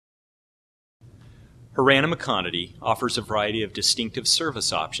Horan and McConaty offers a variety of distinctive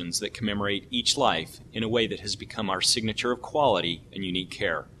service options that commemorate each life in a way that has become our signature of quality and unique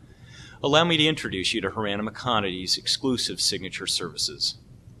care. Allow me to introduce you to Horan and McConaty's exclusive signature services.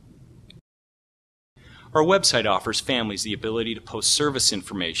 Our website offers families the ability to post service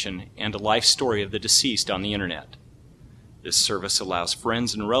information and a life story of the deceased on the internet. This service allows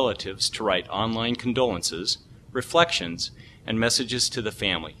friends and relatives to write online condolences, reflections, and messages to the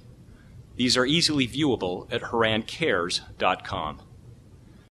family. These are easily viewable at horancares.com.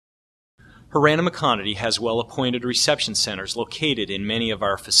 Horan and McConaty has well-appointed reception centers located in many of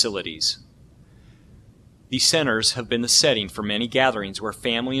our facilities. These centers have been the setting for many gatherings where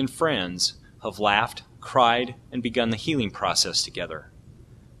family and friends have laughed, cried, and begun the healing process together.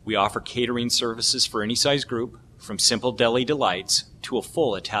 We offer catering services for any size group, from simple deli delights to a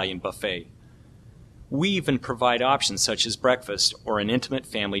full Italian buffet. We even provide options such as breakfast or an intimate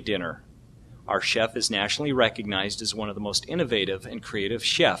family dinner. Our chef is nationally recognized as one of the most innovative and creative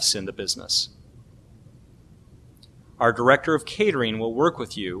chefs in the business. Our director of catering will work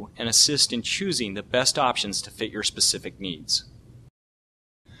with you and assist in choosing the best options to fit your specific needs.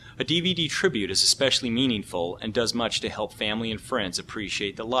 A DVD tribute is especially meaningful and does much to help family and friends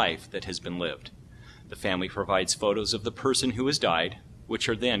appreciate the life that has been lived. The family provides photos of the person who has died, which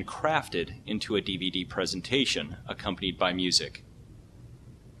are then crafted into a DVD presentation accompanied by music.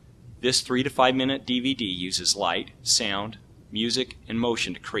 This 3 to 5 minute DVD uses light, sound, music, and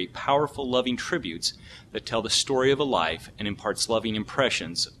motion to create powerful, loving tributes that tell the story of a life and imparts loving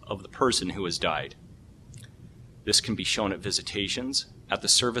impressions of the person who has died. This can be shown at visitations, at the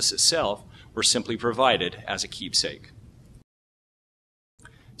service itself, or simply provided as a keepsake.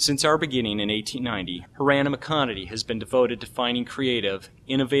 Since our beginning in 1890, Horan and McConaty has been devoted to finding creative,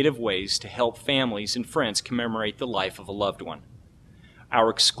 innovative ways to help families and friends commemorate the life of a loved one. Our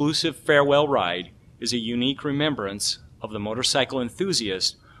exclusive farewell ride is a unique remembrance of the motorcycle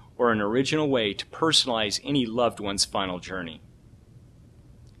enthusiast or an original way to personalize any loved one's final journey.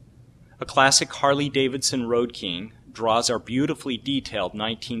 A classic Harley Davidson Road King draws our beautifully detailed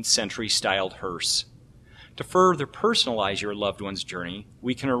 19th century styled hearse. To further personalize your loved one's journey,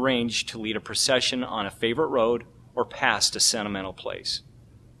 we can arrange to lead a procession on a favorite road or past a sentimental place.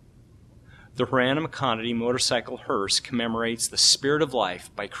 The Horan and McConaty motorcycle hearse commemorates the spirit of life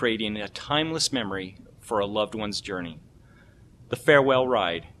by creating a timeless memory for a loved one's journey. The farewell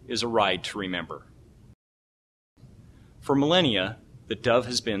ride is a ride to remember. For millennia, the dove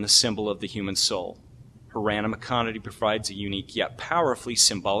has been the symbol of the human soul. Horan and McConaty provides a unique yet powerfully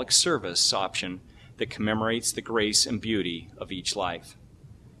symbolic service option that commemorates the grace and beauty of each life.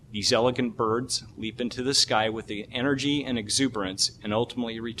 These elegant birds leap into the sky with the energy and exuberance and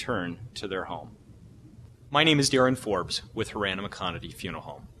ultimately return to their home. My name is Darren Forbes with Horan and McConaty Funeral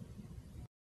Home.